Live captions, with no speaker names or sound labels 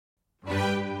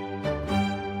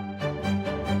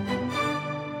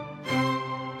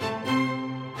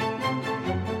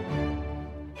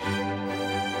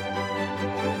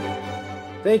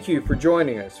Thank you for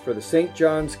joining us for the St.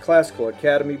 John's Classical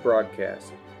Academy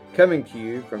broadcast, coming to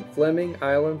you from Fleming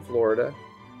Island, Florida,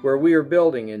 where we are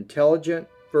building intelligent,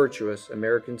 virtuous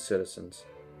American citizens.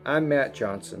 I'm Matt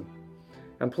Johnson.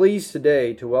 I'm pleased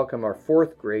today to welcome our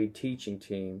fourth grade teaching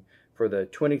team for the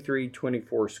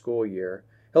 23-24 school year.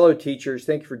 Hello, teachers.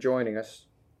 Thank you for joining us.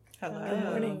 Hello. Good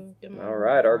morning. Good morning. All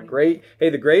right.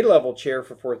 The grade level chair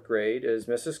for fourth grade is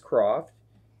Mrs. Croft.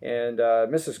 And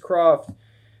Mrs. Croft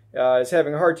is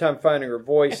having a hard time finding her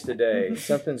voice today.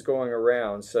 Something's going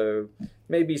around, so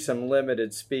maybe some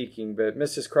limited speaking. But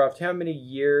Mrs. Croft, how many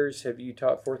years have you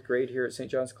taught fourth grade here at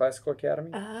St. John's Classical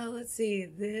Academy? Let's see.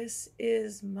 This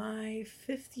is my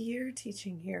 5th year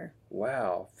teaching here.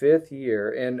 Wow, 5th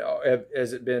year. And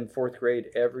has it been fourth grade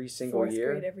every single year?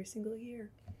 Fourth grade every single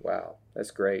year. Wow,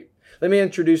 that's great. Let me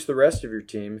introduce the rest of your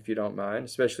team, if you don't mind,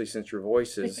 especially since your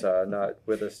voice is not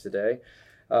with us today.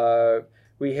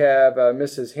 We have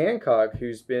Mrs. Hancock,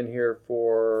 who's been here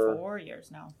for 4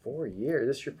 years now. 4 years.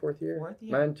 This is your 4th year? 4th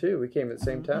year. Mine too. We came at the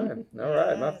same time. All Yes.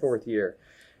 right, my 4th year.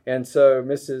 And so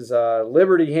Mrs.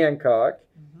 Liberty Hancock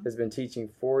has been teaching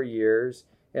 4 years.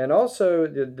 And also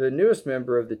the newest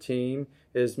member of the team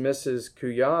is Mrs.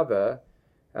 Kuyava.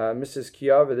 Mrs.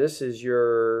 Kuyava, this is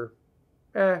your...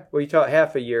 you taught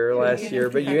half a year last year,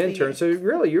 but you interned. So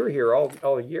really, you were here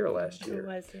all year last year. It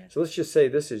was, yeah. So let's just say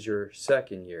this is your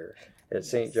 2nd year at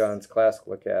St. John's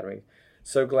Classical Academy.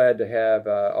 So glad to have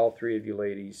all 3 of you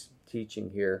ladies teaching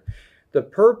here. The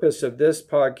purpose of this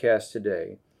podcast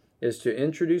today is to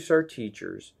introduce our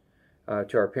teachers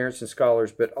to our parents and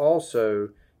scholars, but also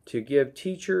to give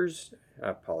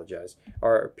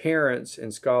our parents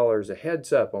and scholars a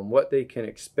heads up on what they can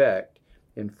expect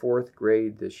in 4th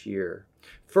grade this year.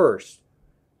 First,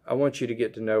 I want you to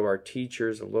get to know our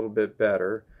teachers a little bit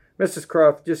better. Mrs.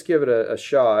 Croft, just give it a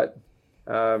shot.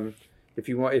 If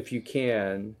you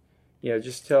can,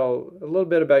 just tell a little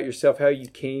bit about yourself, how you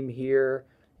came here,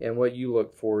 and what you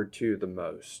look forward to the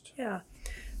most. Yeah.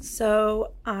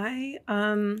 So a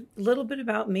little bit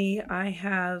about me. I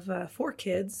have 4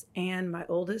 kids, and my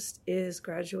oldest is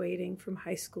graduating from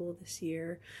high school this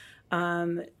year.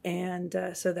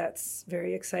 So that's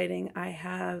very exciting. I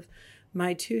have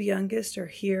my 2 youngest are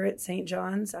here at St.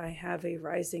 John's. I have a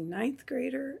rising 9th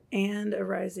grader and a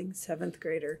rising 7th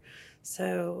grader.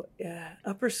 So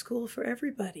upper school for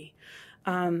everybody.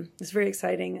 It's very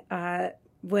exciting.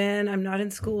 When I'm not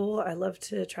in school, I love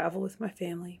to travel with my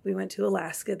family. We went to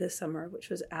Alaska this summer, which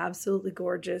was absolutely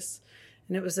gorgeous.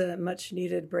 And it was a much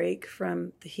needed break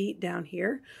from the heat down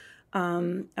here.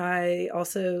 I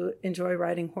also enjoy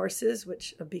riding horses,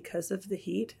 which because of the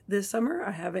heat this summer,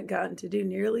 I haven't gotten to do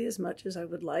nearly as much as I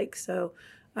would like. So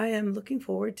I am looking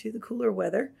forward to the cooler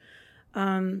weather.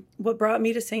 What brought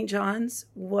me to St. John's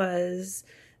was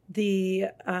the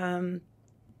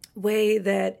way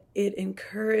that it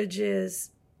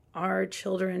encourages our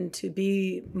children to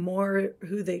be more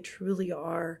who they truly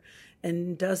are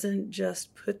and doesn't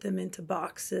just put them into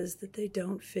boxes that they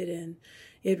don't fit in.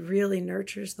 It really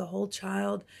nurtures the whole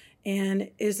child and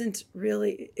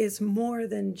it's more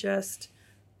than just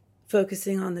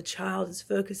focusing on the child. It's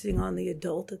focusing on the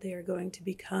adult that they are going to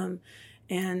become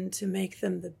and to make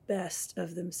them the best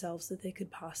of themselves that they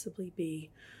could possibly be.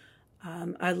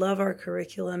 I love our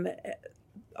curriculum.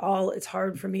 It's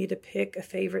hard for me to pick a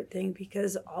favorite thing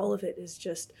because all of it is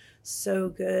just so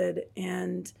good.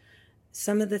 And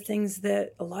a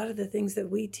lot of the things that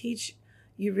we teach,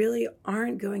 you really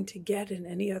aren't going to get in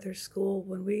any other school.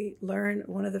 When we learn,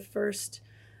 one of the first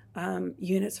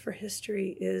units for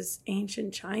history is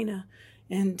ancient China.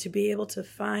 And to be able to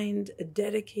find a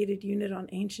dedicated unit on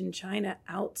ancient China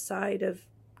outside of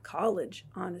college,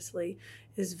 honestly,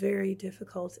 is very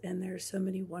difficult. And there are so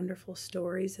many wonderful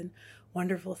stories and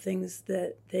wonderful things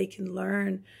that they can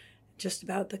learn just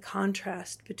about the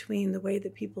contrast between the way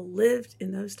that people lived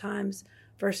in those times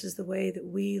versus the way that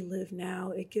we live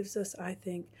now. It gives us, I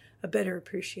think, a better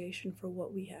appreciation for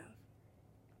what we have.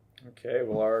 Okay,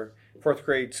 well, our 4th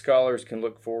grade scholars can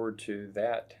look forward to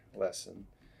that lesson.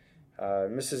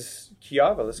 Mrs.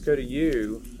 Kuyava, let's go to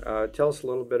you. Tell us a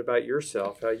little bit about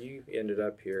yourself, how you ended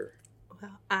up here.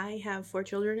 Well, I have 4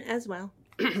 children as well.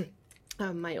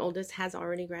 My oldest has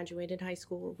already graduated high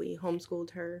school. We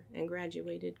homeschooled her and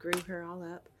graduated, grew her all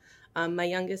up. My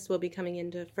youngest will be coming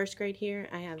into 1st grade here.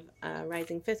 I have a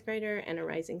rising 5th grader and a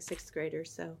rising 6th grader.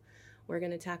 So we're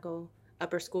going to tackle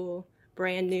upper school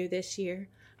brand new this year.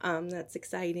 That's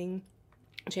exciting,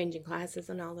 changing classes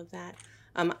and all of that.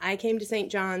 I came to St.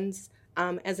 John's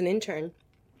as an intern.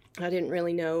 I didn't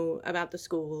really know about the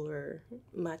school or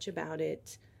much about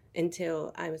it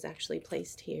until I was actually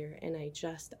placed here, and I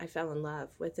fell in love.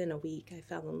 Within a week, I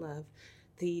fell in love.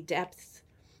 The depth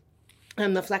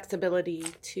and the flexibility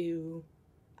to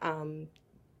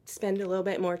spend a little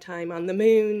bit more time on the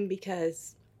moon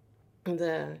because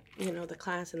the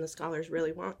class and the scholars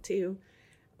really want to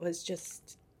it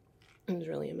was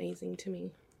really amazing to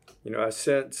me. I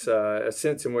sense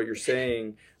in what you're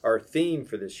saying, our theme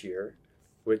for this year,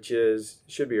 which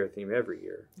should be our theme every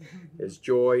year, is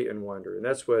joy and wonder. And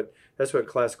that's what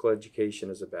classical education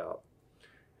is about.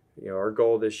 Our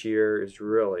goal this year is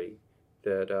really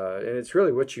that, and it's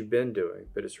really what you've been doing,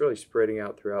 but it's really spreading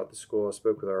out throughout the school. I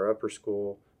spoke with our upper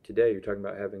school today. You're talking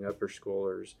about having upper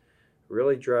schoolers,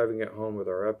 really driving it home with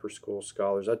our upper school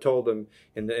scholars. I told them,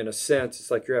 in a sense, it's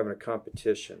like you're having a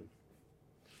competition.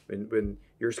 When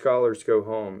your scholars go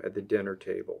home at the dinner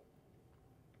table,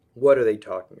 what are they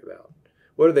talking about?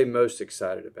 What are they most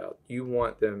excited about? You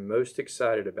want them most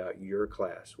excited about your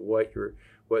class, what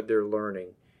they're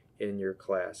learning in your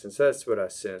class. And so that's what I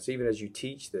sense. Even as you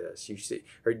teach this,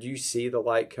 do you see the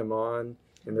light come on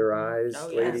in their eyes,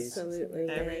 ladies? Absolutely.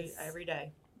 Every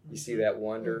day. You see that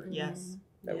wonder? Yes.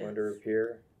 That wonder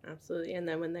appear? Absolutely. And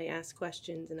then when they ask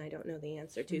questions and I don't know the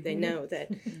answer to, they know that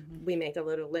we make a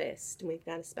little list. We've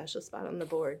got a special spot on the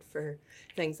board for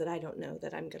things that I don't know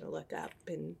that I'm going to look up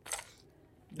and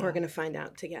we're going to find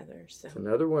out together. So it's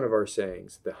another one of our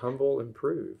sayings, the humble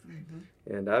improve.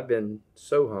 And I've been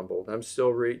so humbled. I'm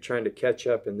still trying to catch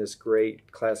up in this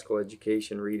great classical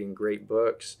education, reading great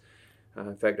books.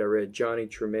 In fact, I read Johnny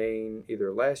Tremain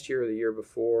either last year or the year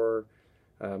before.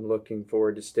 I'm looking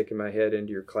forward to sticking my head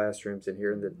into your classrooms and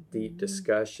hearing the deep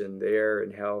discussion there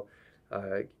and how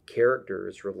character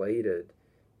is related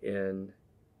in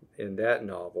that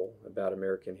novel about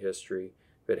American history,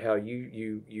 but how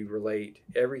you relate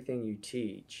everything you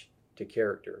teach to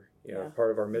character. Part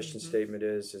of our mission statement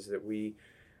is that we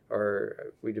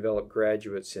develop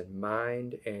graduates in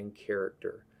mind and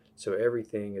character. So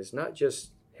everything is not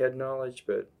just head knowledge,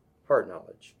 but heart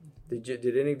knowledge.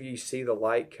 Did any of you see the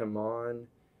light come on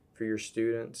for your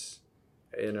students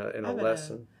in a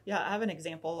lesson? I have an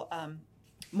example,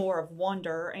 more of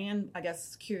wonder and I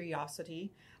guess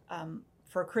curiosity.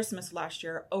 For Christmas last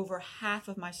year, over half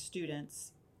of my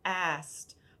students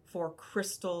asked for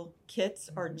crystal kits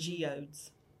or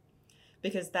geodes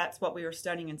because that's what we were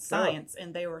studying in science,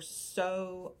 and they were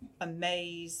so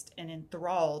amazed and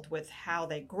enthralled with how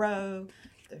they grow,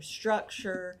 their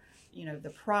structure, the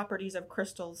properties of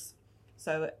crystals.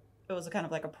 So it was kind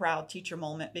of like a proud teacher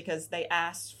moment because they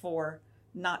asked for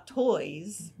not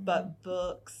toys, but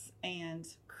books and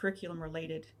curriculum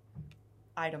related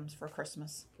items for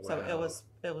Christmas. Wow. So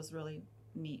it was really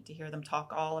neat to hear them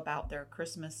talk all about their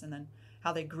Christmas and then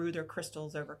how they grew their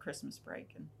crystals over Christmas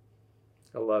break. And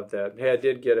I love that. Hey, I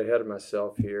did get ahead of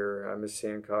myself here. Ms.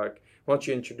 Hancock, why don't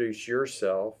you introduce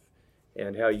yourself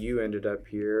and how you ended up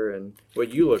here and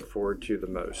what you look forward to the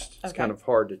most. It's kind of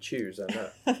hard to choose,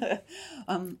 I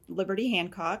know. Liberty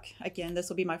Hancock. Again, this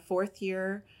will be my 4th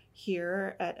year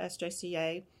here at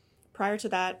SJCA. Prior to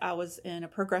that, I was in a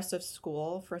progressive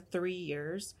school for 3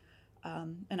 years.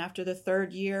 And after the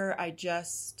 3rd year, I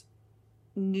just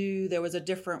knew there was a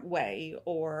different way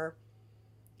or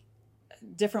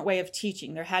different way of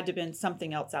teaching. There had to have been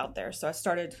something else out there. So I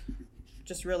started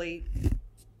just really,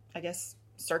 I guess,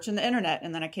 searching the internet,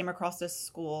 and then I came across this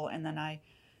school, and then I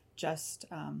just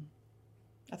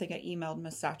I think I emailed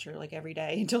Miss Satcher like every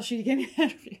day until she gave me an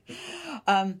interview.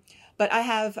 But I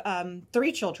have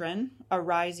 3 children, a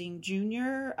rising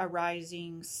junior, a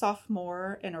rising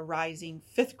sophomore, and a rising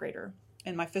 5th grader,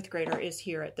 and my 5th grader is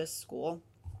here at this school.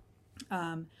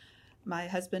 My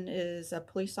husband is a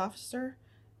police officer,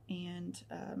 and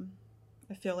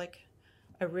I feel like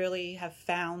I really have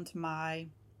found my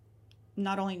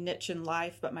not only niche in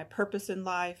life, but my purpose in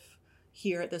life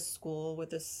here at this school with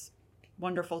this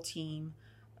wonderful team.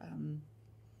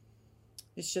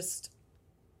 It's just,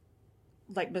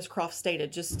 like Ms. Croft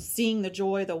stated, just seeing the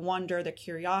joy, the wonder, the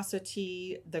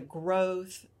curiosity, the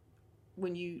growth,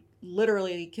 when you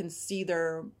literally can see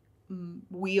their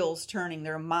wheels turning,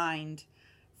 their mind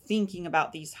thinking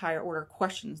about these higher order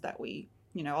questions that we,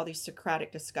 all these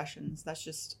Socratic discussions.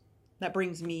 That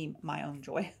brings me my own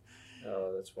joy.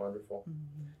 Oh, that's wonderful.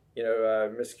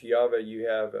 Mm-hmm. Ms. Kiava, you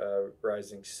have a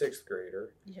rising 6th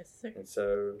grader. Yes, sir. And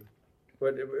so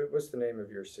what's the name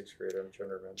of your 6th grader? I'm trying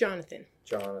to remember. Jonathan.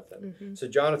 Mm-hmm. So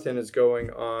Jonathan is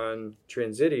going on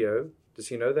Transitio. Does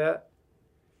he know that?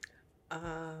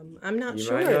 I'm not you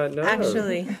sure. You might not know.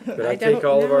 Actually. But I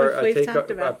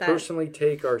personally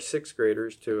take our 6th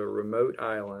graders to a remote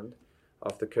island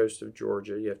off the coast of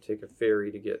Georgia. You have to take a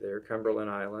ferry to get there,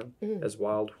 Cumberland Island, as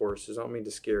wild horses. I don't mean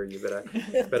to scare you,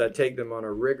 but I take them on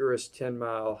a rigorous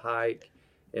 10-mile hike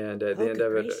And at the end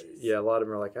of it, a lot of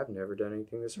them are like, I've never done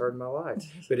anything this hard in my life.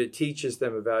 But it teaches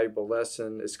them a valuable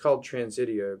lesson. It's called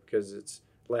transitio because it's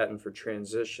Latin for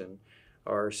transition.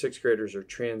 Our sixth graders are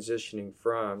transitioning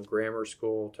from grammar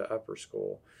school to upper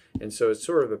school. And so it's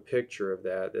sort of a picture of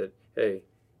that, hey,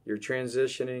 you're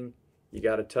transitioning, you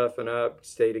got to toughen up,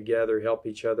 stay together, help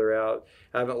each other out.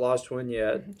 I haven't lost one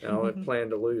yet. I don't plan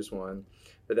to lose one.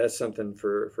 But that's something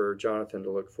for Jonathan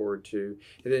to look forward to.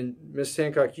 And then, Ms.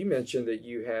 Hancock, you mentioned that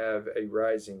you have a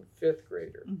rising fifth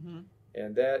grader. Mm-hmm.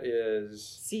 And that is...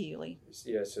 Sealy.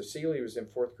 Yeah, so Sealy was in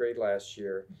fourth grade last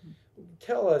year. Mm-hmm.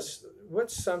 Tell us,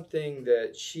 what's something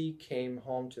that she came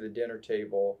home to the dinner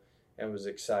table and was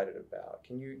excited about?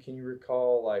 Can you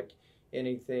recall, like,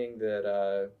 anything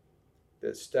that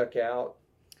stuck out?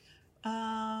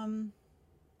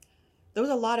 There was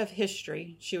a lot of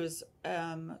history she was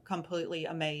completely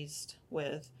amazed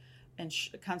with, and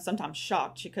kind of sometimes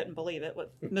shocked. She couldn't believe it.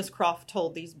 What Miss Croft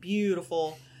told these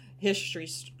beautiful history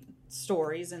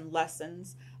stories and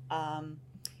lessons.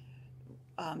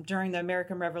 During the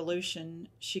American Revolution,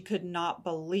 she could not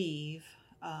believe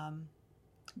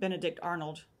Benedict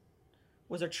Arnold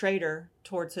was a traitor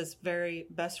towards his very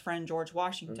best friend, George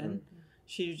Washington. Mm-hmm.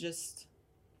 She just...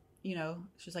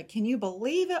 she's like, can you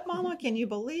believe it, Mama? Can you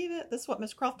believe it? This is what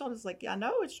Miss Croft told us. Like, yeah, I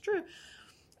know it's true.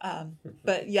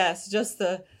 But yes, just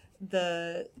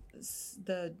the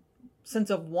sense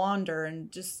of wonder,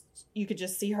 and just, you could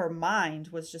just see her mind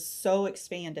was just so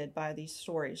expanded by these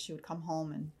stories. She would come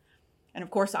home and of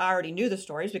course I already knew the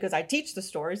stories because I teach the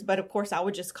stories, but of course I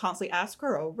would just constantly ask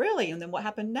her, oh, really? And then what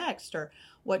happened next? Or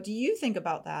what do you think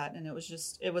about that? And it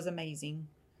was amazing.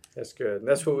 That's good. And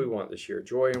that's what we want this year.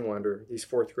 Joy and wonder. These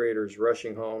fourth graders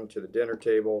rushing home to the dinner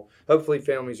table. Hopefully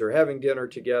families are having dinner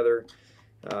together.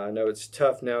 I know it's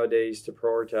tough nowadays to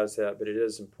prioritize that, but it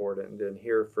is important. And then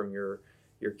hear from your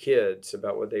kids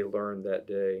about what they learned that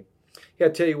day. Yeah, I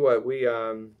tell you what, we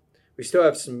still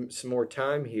have some more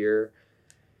time here.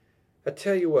 I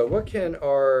tell you what can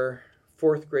our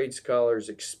fourth grade scholars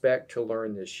expect to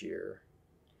learn this year?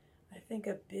 I think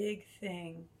a big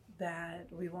thing that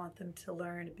we want them to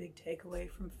learn, a big takeaway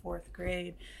from fourth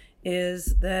grade,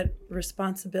 is that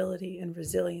responsibility and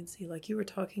resiliency, like you were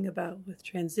talking about with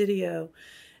Transitio,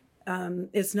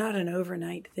 it's not an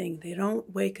overnight thing. They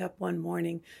don't wake up one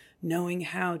morning knowing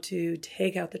how to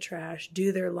take out the trash,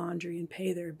 do their laundry, and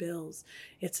pay their bills.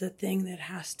 It's a thing that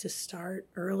has to start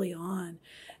early on.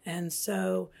 And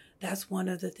so that's one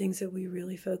of the things that we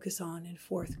really focus on in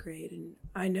fourth grade. And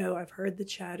I know I've heard the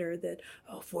chatter that,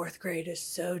 fourth grade is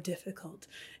so difficult.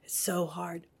 It's so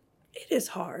hard. It is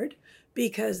hard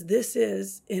because this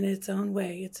is, in its own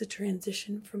way, it's a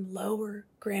transition from lower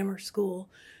grammar school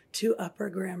to upper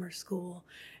grammar school.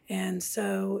 And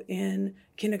so in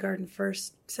kindergarten,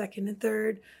 first, second, and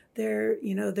third, they're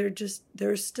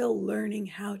still learning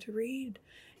how to read.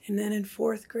 And then in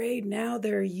fourth grade, now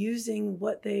they're using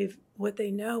what they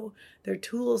know, their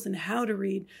tools and how to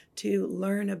read, to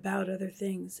learn about other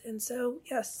things. And so,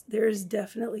 yes, there is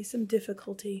definitely some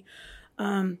difficulty.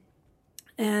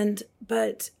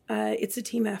 But it's a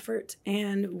team effort,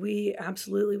 and we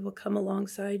absolutely will come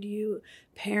alongside you,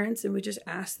 parents, and we just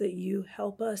ask that you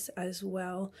help us as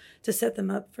well to set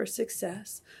them up for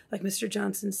success. Like Mr.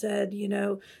 Johnson said,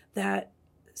 that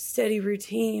steady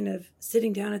routine of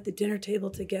sitting down at the dinner table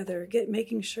together,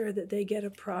 making sure that they get a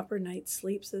proper night's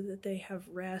sleep so that they have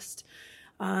rest.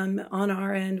 On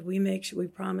our end, we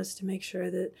promise to make sure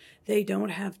that they don't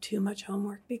have too much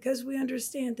homework, because we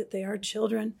understand that they are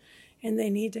children and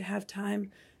they need to have time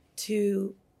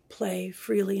to play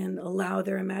freely and allow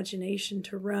their imagination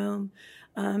to roam,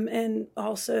 and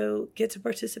also get to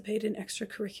participate in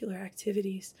extracurricular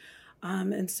activities.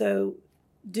 And so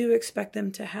do expect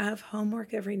them to have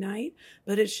homework every night,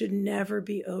 but it should never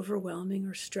be overwhelming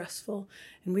or stressful.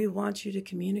 And we want you to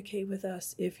communicate with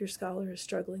us if your scholar is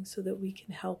struggling so that we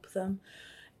can help them.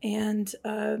 And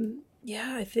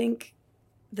I think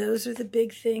those are the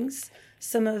big things.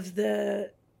 Some of the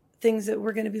things that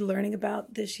we're going to be learning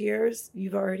about this year,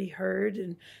 you've already heard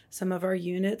in some of our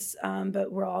units,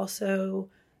 but we're also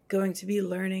going to be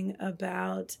learning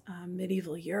about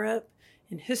medieval Europe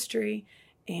and history,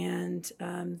 and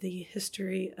the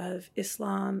history of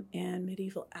Islam and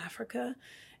medieval Africa.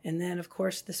 And then, of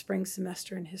course, the spring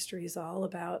semester in history is all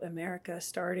about America,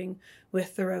 starting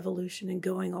with the Revolution and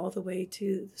going all the way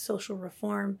to the social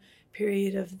reform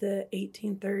period of the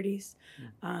 1830s.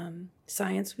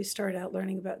 Science, we start out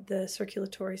learning about the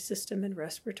circulatory system and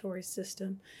respiratory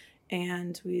system.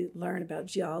 And we learn about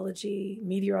geology,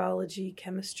 meteorology,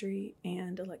 chemistry,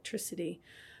 and electricity.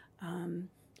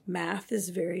 Math is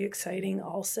very exciting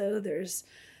also. There's,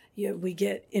 we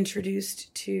get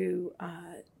introduced to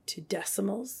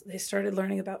decimals. They started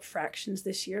learning about fractions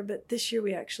this year, but this year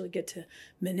we actually get to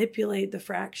manipulate the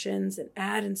fractions and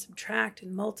add and subtract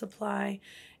and multiply.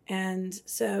 And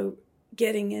so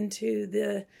getting into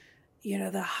the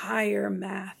higher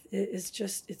math is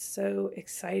just, it's so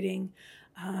exciting.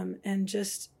 And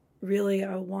just really,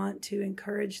 I want to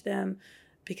encourage them,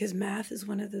 because math is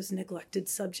one of those neglected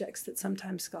subjects that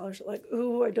sometimes scholars are like,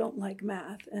 oh, I don't like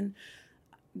math. And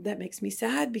that makes me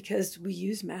sad, because we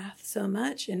use math so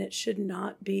much, and it should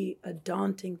not be a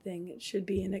daunting thing. It should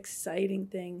be an exciting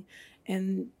thing.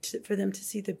 And for them to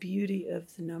see the beauty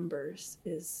of the numbers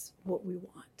is what we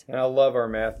want. And I love our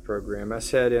math program. I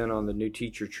sat in on the new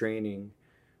teacher training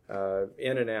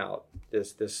in and out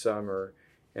this summer,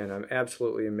 and I'm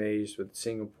absolutely amazed with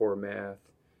Singapore math.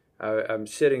 I'm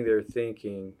sitting there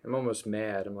thinking, I'm almost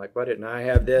mad. I'm like, why didn't I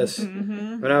have this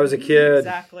when I was a kid?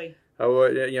 Exactly. I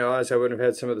would, honestly, I wouldn't have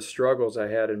had some of the struggles I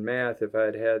had in math if I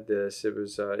had had this. It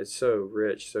was, it's so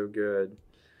rich, so good.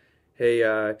 Hey,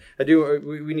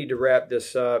 we need to wrap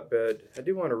this up, but I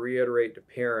do want to reiterate to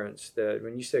parents that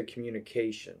when you said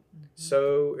communication,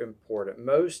 so important.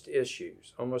 Most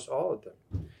issues, almost all of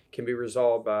them, can be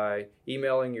resolved by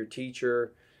emailing your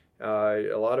teacher.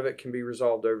 A lot of it can be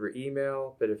resolved over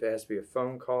email, but if it has to be a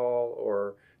phone call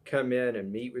or come in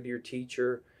and meet with your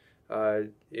teacher,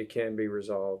 it can be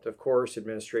resolved. Of course,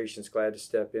 administration is glad to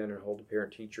step in and hold a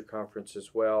parent-teacher conference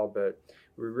as well, but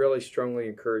we really strongly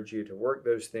encourage you to work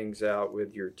those things out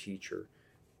with your teacher.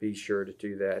 Be sure to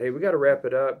do that. Hey, we got to wrap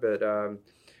it up, but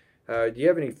do you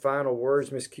have any final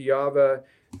words, Ms. Kiava?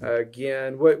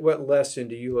 Again, what lesson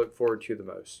do you look forward to the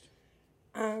most?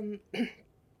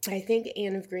 I think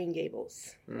Anne of Green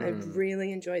Gables. I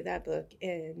really enjoyed that book,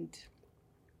 and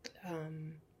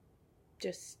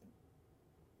just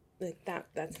like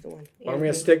that's the one. Well, I'm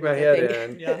going to stick my head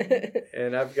in,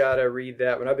 and I've got to read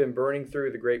that one. I've been burning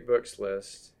through the great books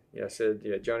list. I said,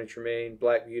 Johnny Tremain,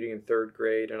 Black Beauty in third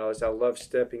grade, and I love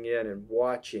stepping in and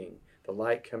watching the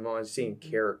light come on, seeing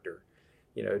character.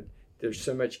 There's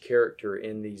so much character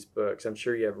in these books. I'm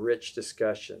sure you have rich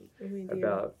discussion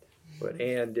about what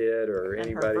Anne did or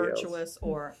anybody her else. Virtuous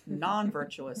or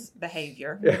non-virtuous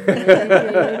behavior.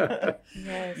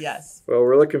 Yes. Well,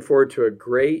 we're looking forward to a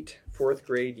great fourth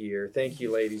grade year. Thank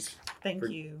you, ladies. Thank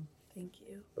you.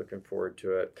 Looking forward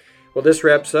to it. Well, this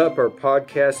wraps up our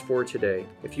podcast for today.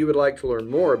 If you would like to learn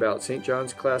more about St.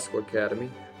 John's Classical Academy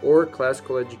or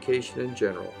classical education in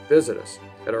general, visit us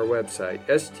at our website,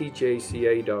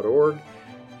 stjca.org.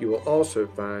 You will also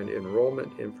find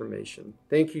enrollment information.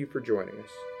 Thank you for joining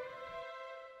us.